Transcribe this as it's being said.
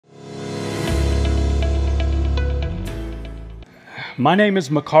My name is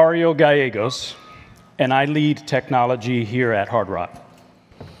Macario Gallegos, and I lead technology here at Hard Rock.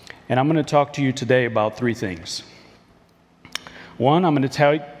 And I'm going to talk to you today about three things. One, I'm going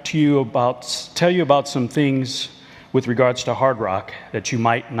to tell you about some things with regards to Hard Rock that you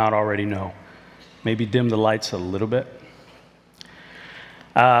might not already know. Maybe dim the lights a little bit.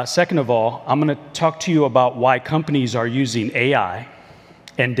 Second of all, I'm going to talk to you about why companies are using AI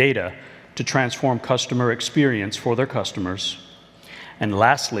and data to transform customer experience for their customers. And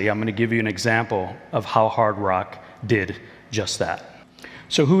lastly, I'm going to give you an example of how Hard Rock did just that.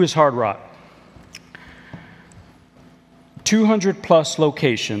 So who is Hard Rock? 200 plus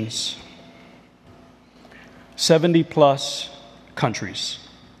locations, 70 plus countries.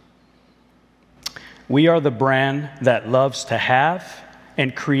 We are the brand that loves to have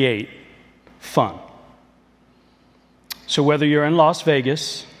and create fun. So whether you're in Las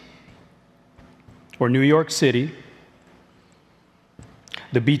Vegas or New York City,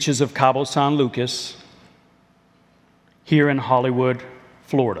 the beaches of Cabo San Lucas, here in Hollywood,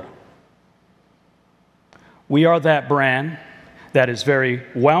 Florida, we are that brand that is very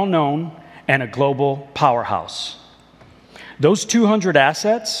well known and a global powerhouse. Those 200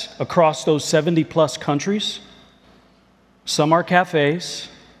 assets across those 70 plus countries, some are cafes,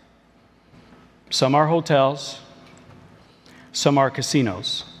 some are hotels, some are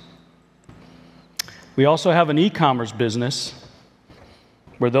casinos. We also have an e-commerce business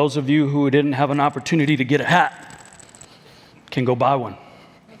where those of you who didn't have an opportunity to get a hat can go buy one.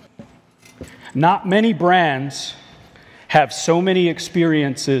 Not many brands have so many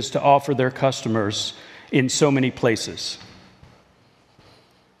experiences to offer their customers in so many places.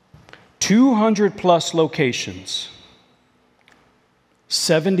 200 plus locations,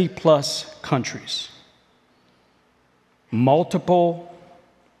 70 plus countries, multiple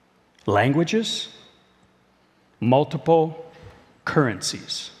languages, multiple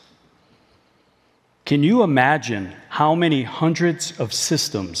currencies. Can you imagine how many hundreds of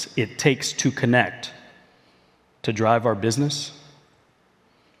systems it takes to connect to drive our business?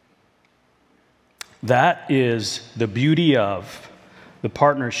 That is the beauty of the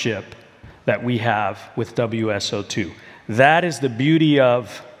partnership that we have with WSO2. That is the beauty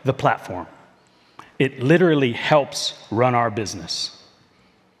of the platform. It literally helps run our business.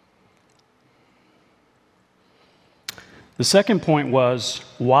 The second point was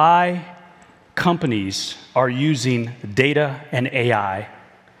why companies are using data and AI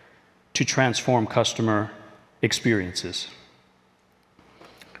to transform customer experiences.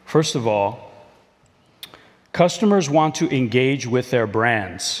 First of all, customers want to engage with their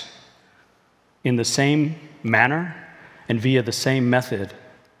brands in the same manner and via the same method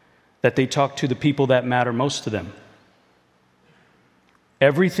that they talk to the people that matter most to them.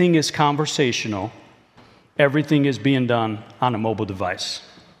 Everything is conversational. Everything is being done on a mobile device.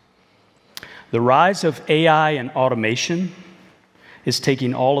 The rise of AI and automation is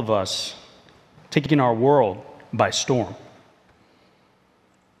taking all of us, taking our world by storm.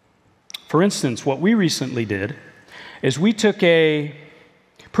 For instance, what we recently did is we took a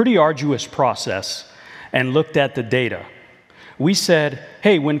pretty arduous process and looked at the data. We said,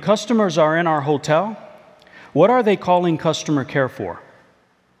 hey, when customers are in our hotel, what are they calling customer care for?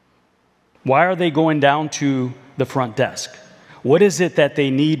 Why are they going down to the front desk? What is it that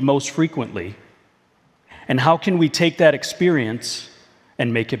they need most frequently? And how can we take that experience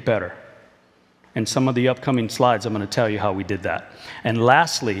and make it better? In some of the upcoming slides, I'm going to tell you how we did that. And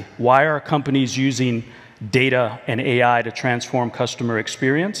lastly, why are companies using data and AI to transform customer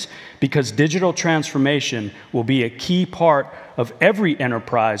experience? Because digital transformation will be a key part of every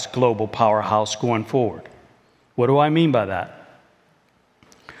enterprise global powerhouse going forward. What do I mean by that?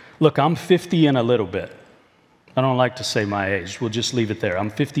 Look, I'm 50 and a little bit. I don't like to say my age. We'll just leave it there. I'm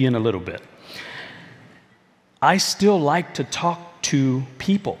 50 and a little bit. I still like to talk to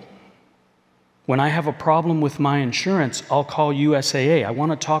people. When I have a problem with my insurance, I'll call USAA. I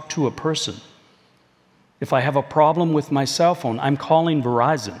want to talk to a person. If I have a problem with my cell phone, I'm calling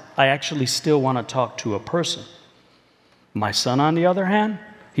Verizon. I actually still want to talk to a person. My son, on the other hand,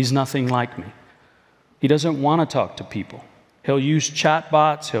 he's nothing like me. He doesn't want to talk to people. He'll use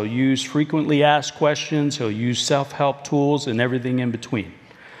chatbots, he'll use frequently asked questions, he'll use self-help tools and everything in between.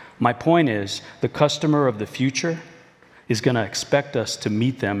 My point is, the customer of the future is going to expect us to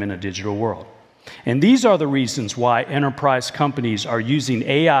meet them in a digital world. And these are the reasons why enterprise companies are using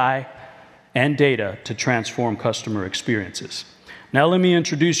AI and data to transform customer experiences. Now let me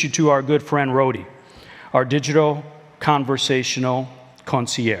introduce you to our good friend Rody, our digital conversational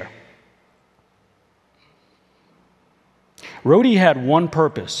concierge. Rody had one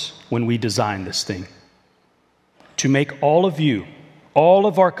purpose when we designed this thing: to make all of you all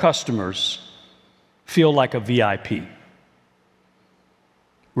of our customers feel like a VIP.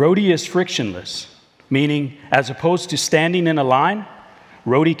 Roadie is frictionless, meaning as opposed to standing in a line,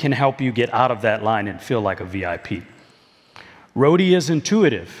 Roadie can help you get out of that line and feel like a VIP. Roadie is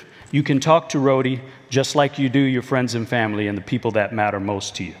intuitive. You can talk to Roadie just like you do your friends and family and the people that matter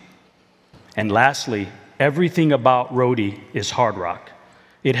most to you. And lastly, everything about Roadie is hard rock.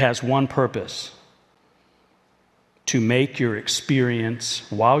 It has one purpose: to make your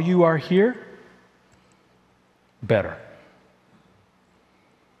experience while you are here better.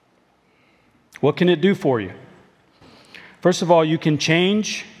 What can it do for you? First of all, you can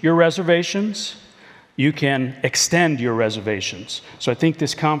change your reservations. You can extend your reservations. So I think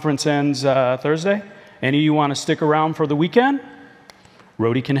this conference ends Thursday. Any of you want to stick around for the weekend?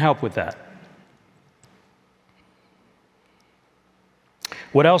 Roadie can help with that.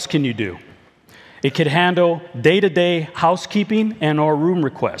 What else can you do? It could handle day-to-day housekeeping and or room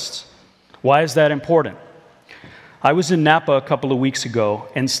requests. Why is that important? I was in Napa a couple of weeks ago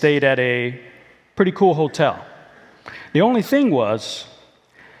and stayed at a pretty cool hotel. The only thing was,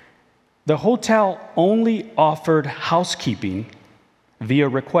 the hotel only offered housekeeping via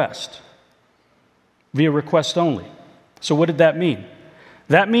request. Via request only. So what did that mean?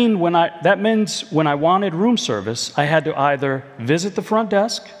 That means when I wanted room service, I had to either visit the front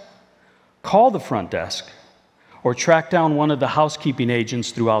desk, call the front desk, or track down one of the housekeeping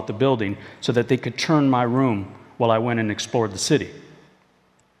agents throughout the building so that they could turn my room while I went and explored the city.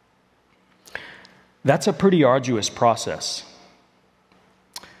 That's a pretty arduous process.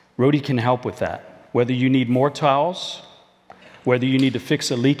 Roadie can help with that. Whether you need more towels, whether you need to fix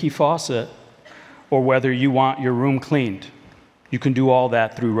a leaky faucet, or whether you want your room cleaned, you can do all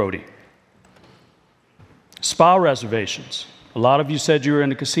that through Roadie. Spa reservations. A lot of you said you were in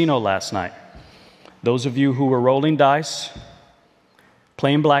the casino last night. Those of you who were rolling dice,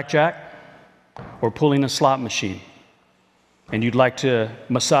 playing blackjack, or pulling a slot machine, and you'd like to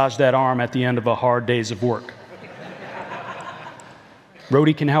massage that arm at the end of a hard days of work.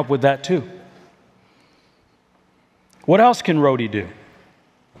 Roadie can help with that too. What else can Roadie do?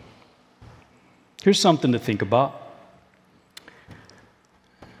 Here's something to think about.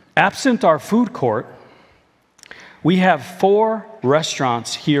 Absent our food court, we have 4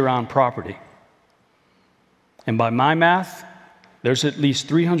 restaurants here on property. And by my math, there's at least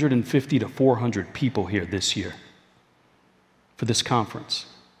 350 to 400 people here this year for this conference.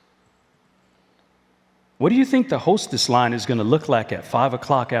 What do you think the hostess line is going to look like at 5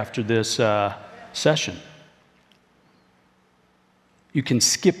 o'clock after this session? You can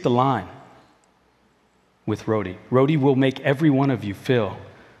skip the line with Roadie. Roadie will make every one of you feel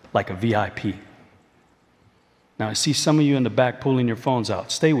like a VIP. Now, I see some of you in the back pulling your phones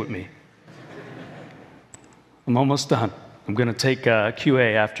out. Stay with me. I'm almost done. I'm going to take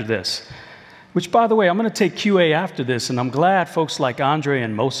QA after this. Which, by the way, I'm going to take QA after this, and I'm glad folks like Andre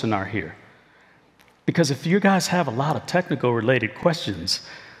and Mohsen are here. Because if you guys have a lot of technical-related questions,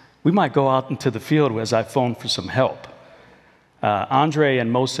 we might go out into the field as I phone for some help. Andre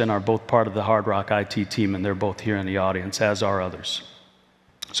and Mohsen are both part of the Hard Rock IT team, and they're both here in the audience, as are others.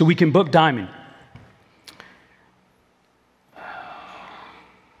 So we can book Diamond.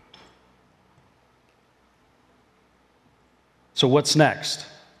 So what's next?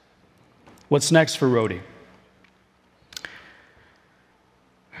 What's next for Roadie?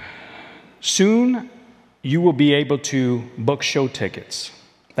 Soon, you will be able to book show tickets.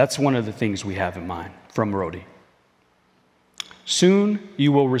 That's one of the things we have in mind from Roadie. Soon,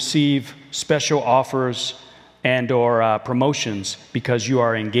 you will receive special offers and or promotions because you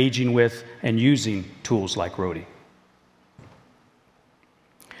are engaging with and using tools like Roadie.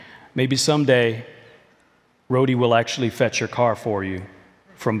 Maybe someday, Roadie will actually fetch your car for you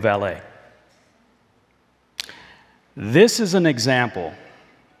from valet. This is an example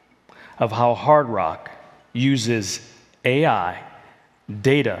of how Hard Rock uses AI,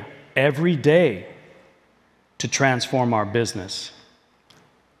 data, every day to transform our business.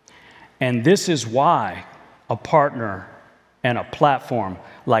 And this is why a partner and a platform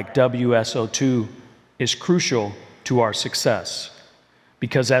like WSO2 is crucial to our success.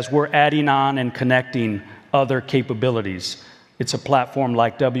 Because as we're adding on and connecting other capabilities, it's a platform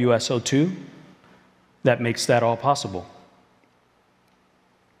like WSO2 that makes that all possible.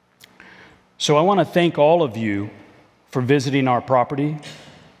 So I want to thank all of you for visiting our property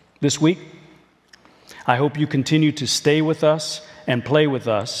this week. I hope you continue to stay with us and play with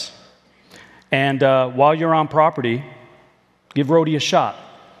us. And while you're on property, give Roadie a shot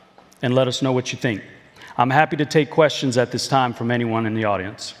and let us know what you think. I'm happy to take questions at this time from anyone in the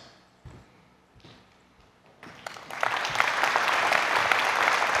audience.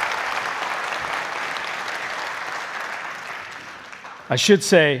 I should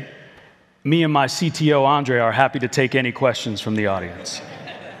say, me and my CTO, Andre, are happy to take any questions from the audience.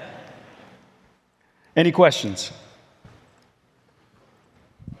 Any questions?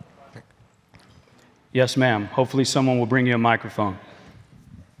 Yes, ma'am. Hopefully someone will bring you a microphone.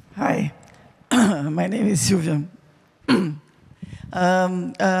 Hi, my name is Sylvia.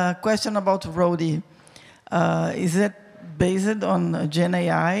 Question about Rody. Is it based on Gen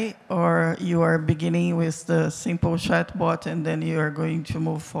AI, or you are beginning with the simple chatbot and then you are going to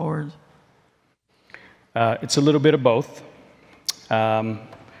move forward? It's a little bit of both.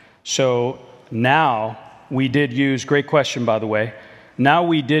 So now we did use, great question by the way, now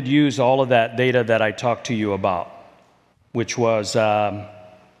we did use all of that data that I talked to you about, which was,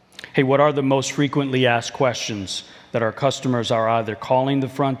 hey, what are the most frequently asked questions that our customers are either calling the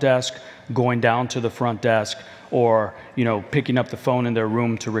front desk, going down to the front desk, or picking up the phone in their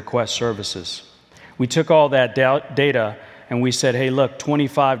room to request services. We took all that data and we said, hey, look,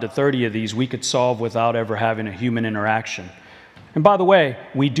 25 to 30 of these we could solve without ever having a human interaction. And by the way,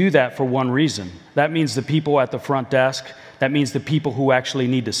 we do that for one reason. That means the people at the front desk, that means the people who actually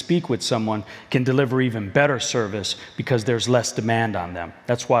need to speak with someone can deliver even better service because there's less demand on them.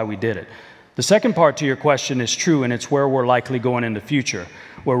 That's why we did it. The second part to your question is true, and it's where we're likely going in the future,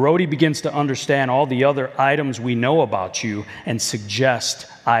 where Rody begins to understand all the other items we know about you and suggest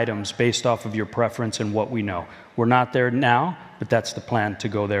items based off of your preference and what we know. We're not there now, but that's the plan to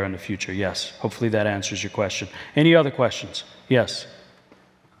go there in the future, yes. Hopefully that answers your question. Any other questions? Yes.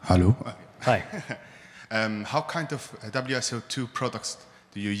 Hello. Hi. How kind of WSO2 products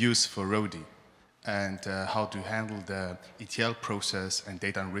do you use for Rody? And how do you handle the ETL process and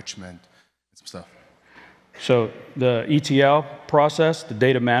data enrichment and some stuff? So the ETL process, the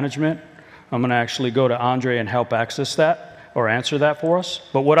data management, I'm going to actually go to Andre and help access that or answer that for us.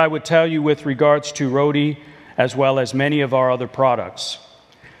 But what I would tell you with regards to Rody, as well as many of our other products,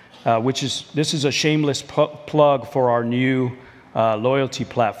 this is a shameless plug for our new loyalty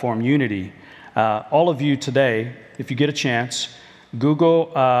platform, Unity. All of you today, if you get a chance, Google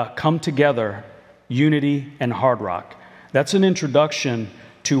Come Together, Unity and Hard Rock. That's an introduction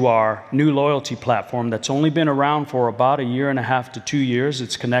to our new loyalty platform that's only been around for about 1.5 to 2 years.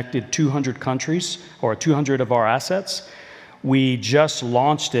 It's connected 200 countries, or 200 of our assets. We just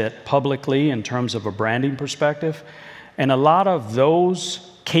launched it publicly in terms of a branding perspective. And a lot of those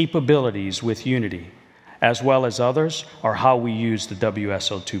capabilities with Unity, as well as others, are how we use the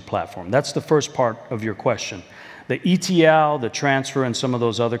WSO2 platform. That's the first part of your question. The ETL, the transfer, and some of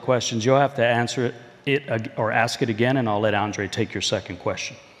those other questions, you'll have to answer it or ask it again, and I'll let Andre take your second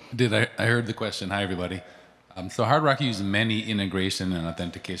question. I heard the question. Hi, everybody. So Hard Rock uses many integration and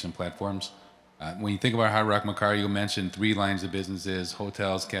authentication platforms. When you think about Hard Rock, Makar, you mentioned 3 lines of businesses: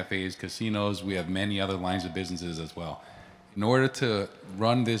 hotels, cafes, casinos. We have many other lines of businesses as well. In order to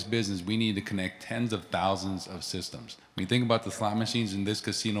run this business, we need to connect tens of thousands of systems. When you think about the slot machines in this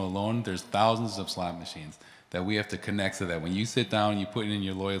casino alone, there's thousands of slot machines that we have to connect so that when you sit down, you put in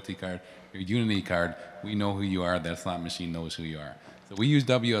your loyalty card, your Unity card, we know who you are, that slot machine knows who you are. So we use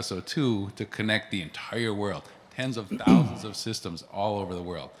WSO2 to connect the entire world, tens of thousands of systems all over the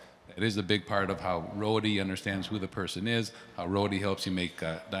world. It is a big part of how Rody understands who the person is, how Rody helps you make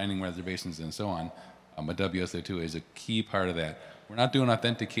dining reservations and so on. But WSO2 is a key part of that. We're not doing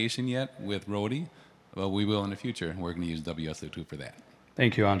authentication yet with Rody, but we will in the future. We're going to use WSO2 for that.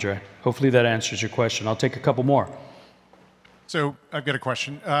 Thank you, Andre. Hopefully that answers your question. I'll take a couple more. So I've got a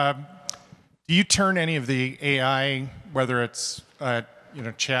question. Do you turn any of the AI, whether it's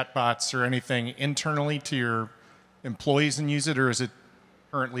chatbots or anything, internally to your employees and use it, or is it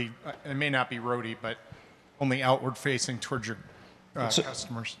currently, it may not be Rody, but only outward facing towards your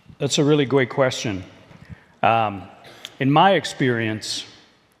customers? That's a really great question. In my experience,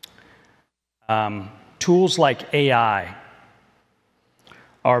 tools like AI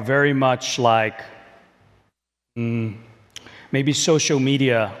are very much like maybe social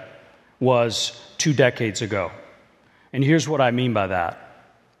media was 2 decades ago. And here's what I mean by that.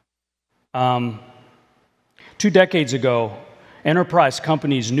 2 decades ago, enterprise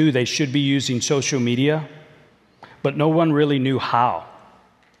companies knew they should be using social media, but no one really knew how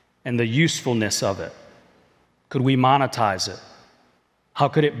and the usefulness of it. Could we monetize it? How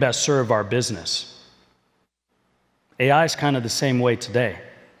could it best serve our business? AI is kind of the same way today.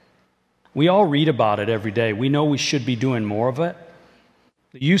 We all read about it every day. We know we should be doing more of it.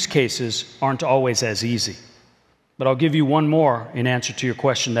 The use cases aren't always as easy. But I'll give you one more in answer to your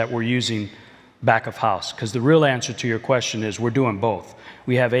question that we're using back of house, because the real answer to your question is we're doing both.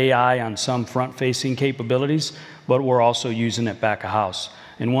 We have AI on some front-facing capabilities, but we're also using it back of house.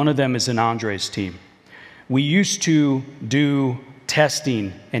 And one of them is in Andre's team. We used to do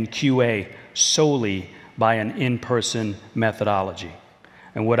testing and QA solely by an in-person methodology.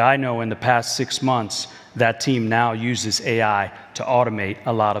 And what I know in the past 6 months, that team now uses AI to automate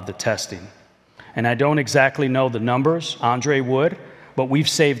a lot of the testing. And I don't exactly know the numbers, Andre would, but we've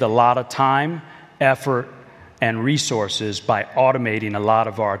saved a lot of time, effort, and resources by automating a lot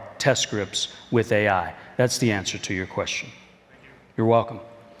of our test scripts with AI. That's the answer to your question. You're welcome.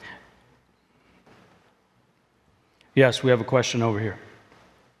 Yes, we have a question over here.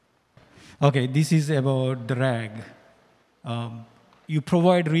 Okay, this is about the RAG. You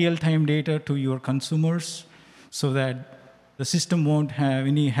provide real-time data to your consumers so that the system won't have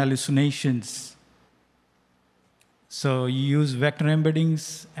any hallucinations. So you use vector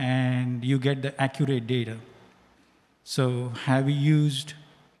embeddings and you get the accurate data. So have you used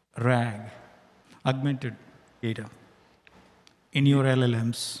RAG, augmented data, in your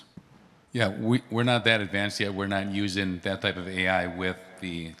LLMs? Yeah, we're not that advanced yet. We're not using that type of AI with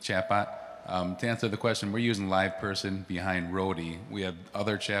the chatbot. To answer the question, we're using live person behind Rody. We have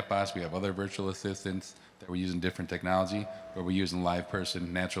other chatbots, we have other virtual assistants that we're using different technology, but we're using live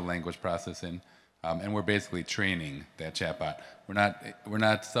person, natural language processing, and we're basically training that chatbot. We're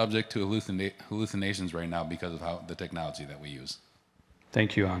not subject to hallucinations right now because of how the technology that we use.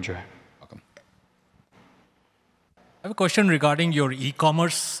 Thank you, Andre. Welcome. I have a question regarding your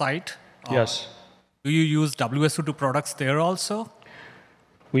e-commerce site. Yes. Do you use WSO2 products there also?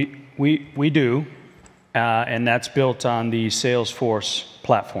 We do, and that's built on the Salesforce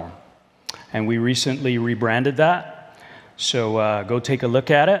platform. And we recently rebranded that, so go take a look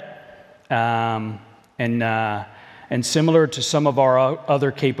at it. And similar to some of our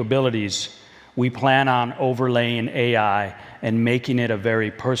other capabilities, we plan on overlaying AI and making it a very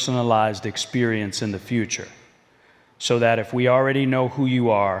personalized experience in the future. So that if we already know who you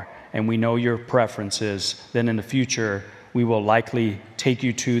are and we know your preferences, then in the future, we will likely take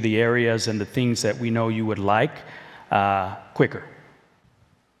you to the areas and the things that we know you would like quicker.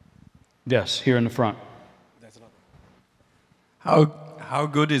 Yes, here in the front. How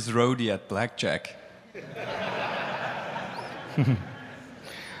good is Rody at blackjack?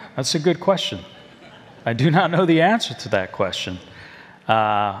 That's a good question. I do not know the answer to that question,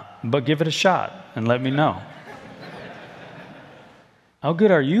 but give it a shot and let me know. How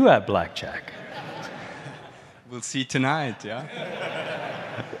good are you at blackjack? We'll see tonight, yeah?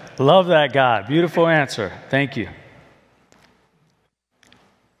 Love that guy. Beautiful answer. Thank you.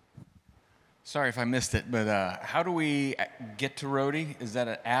 Sorry if I missed it, but how do we get to Rody? Is that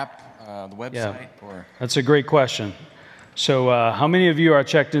an app, the website? Yeah, or? that's a great question. So how many of you are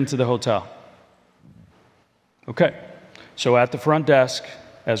checked into the hotel? Okay. So at the front desk,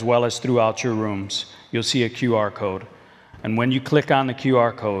 as well as throughout your rooms, you'll see a QR code. And when you click on the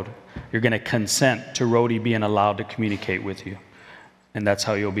QR code, you're going to consent to Rody being allowed to communicate with you. And that's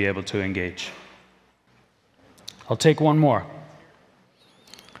how you'll be able to engage. I'll take one more.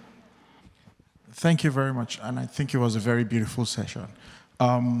 Thank you very much. And I think it was a very beautiful session.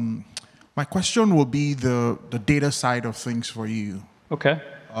 My question will be the data side of things for you. Okay.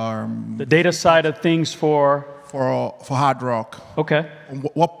 The data side of things for Hard Rock. Okay.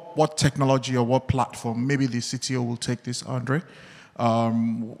 What technology or what platform? Maybe the CTO will take this, Andre.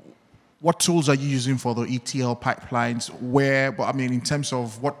 What tools are you using for the ETL pipelines? I mean, in terms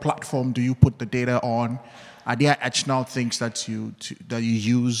of what platform do you put the data on? Are there additional things that you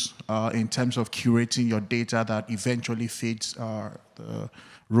use in terms of curating your data that eventually feeds the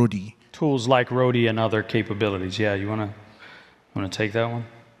Rody? Tools like Rody and other capabilities. Yeah, you wanna take that one?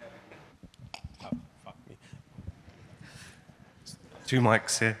 Fuck me. 2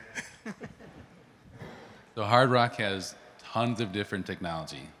 mics here. So Hard Rock has tons of different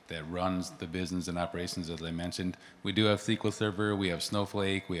technology that runs the business and operations, as I mentioned. We do have SQL Server, we have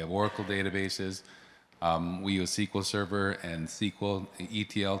Snowflake, we have Oracle databases. We use SQL Server and SQL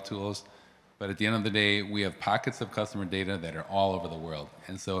ETL tools. But at the end of the day, we have pockets of customer data that are all over the world.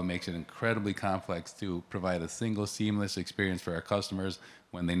 And so it makes it incredibly complex to provide a single seamless experience for our customers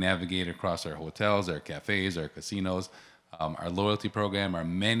when they navigate across our hotels, our cafes, our casinos, our loyalty program, our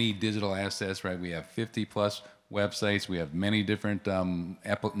many digital assets, right? We have 50 plus websites. We have many different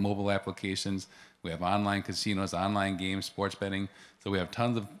mobile applications. We have online casinos, online games, sports betting. So we have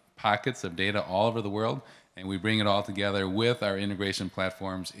tons of pockets of data all over the world, and we bring it all together with our integration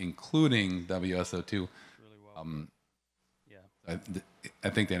platforms, including WSO2. Really well. Yeah. I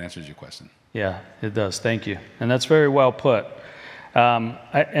think that answers your question. Yeah, it does. Thank you. And that's very well put.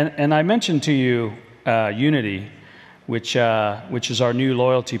 And I mentioned to you Unity, which is our new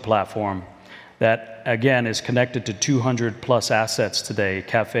loyalty platform that, again, is connected to 200 plus assets today,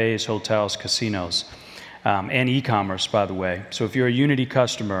 cafes, hotels, casinos. and e-commerce, by the way. So if you're a Unity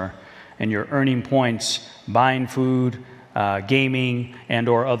customer and you're earning points, buying food, gaming, and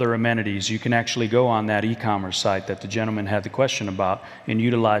or other amenities, you can actually go on that e-commerce site that the gentleman had the question about and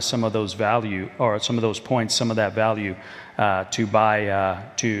utilize some of those value, or some of those points, some of that value to buy,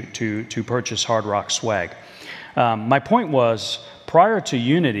 to purchase Hard Rock swag. My point was, prior to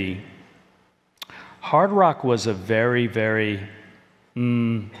Unity, Hard Rock was a very, very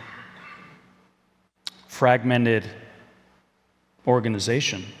fragmented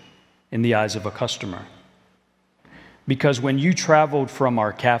organization in the eyes of a customer. Because when you traveled from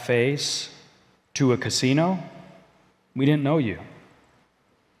our cafes to a casino, we didn't know you.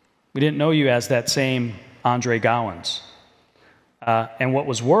 We didn't know you as that same Andre Gowans. And what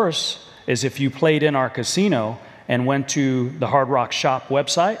was worse is if you played in our casino and went to the Hard Rock Shop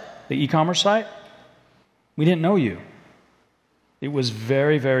website, the e-commerce site, we didn't know you. It was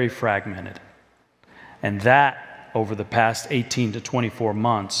very, very fragmented. And that, over the past 18 to 24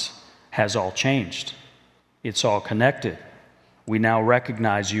 months, has all changed. It's all connected. We now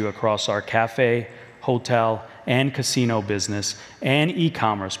recognize you across our cafe, hotel, and casino business, and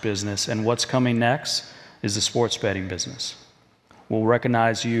e-commerce business, and what's coming next is the sports betting business. We'll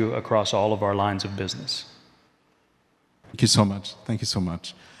recognize you across all of our lines of business. Thank you so much. Thank you so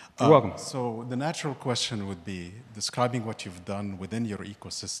much. You're welcome. So the natural question would be, describing what you've done within your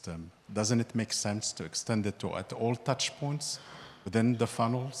ecosystem, doesn't it make sense to extend it to at all touch points within the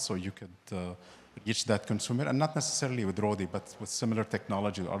funnel so you could reach that consumer, and not necessarily with Rodi, but with similar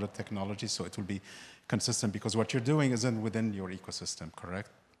technology or other technologies, so it will be consistent, because what you're doing isn't within your ecosystem,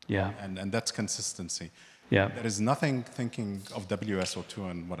 correct? Yeah. And that's consistency. Yeah. There is nothing thinking of WSO2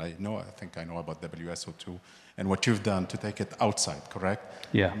 and what I think I know about WSO2 and what you've done to take it outside, correct?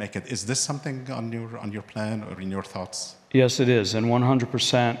 Yeah. Make it. Is this something on your plan or in your thoughts? Yes, it is, and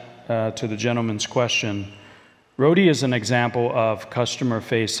 100% to the gentleman's question. Rodi is an example of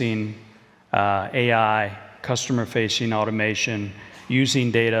customer-facing AI, customer-facing automation,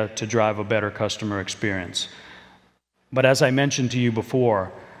 using data to drive a better customer experience. But as I mentioned to you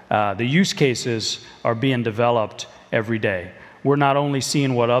before, the use cases are being developed every day. We're not only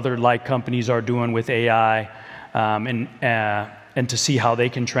seeing what other like companies are doing with AI and to see how they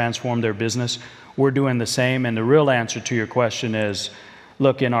can transform their business, we're doing the same. And the real answer to your question is,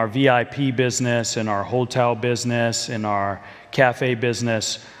 look, in our VIP business, in our hotel business, in our cafe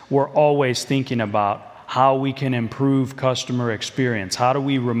business, we're always thinking about how we can improve customer experience. How do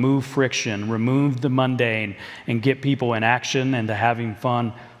we remove friction, remove the mundane, and get people in action and to having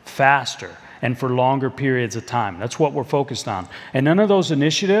fun faster and for longer periods of time? That's what we're focused on. And none of those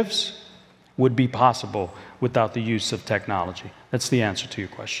initiatives would be possible without the use of technology. That's the answer to your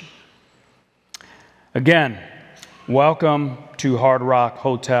question. Again, welcome to Hard Rock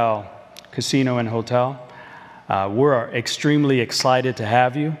Hotel, Casino and Hotel. We're extremely excited to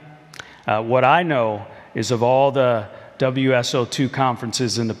have you. What I know is of all the WSO2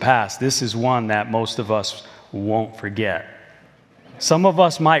 conferences in the past, this is one that most of us won't forget. Some of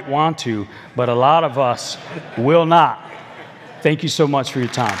us might want to, but a lot of us will not. Thank you so much for your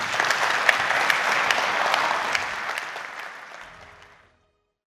time.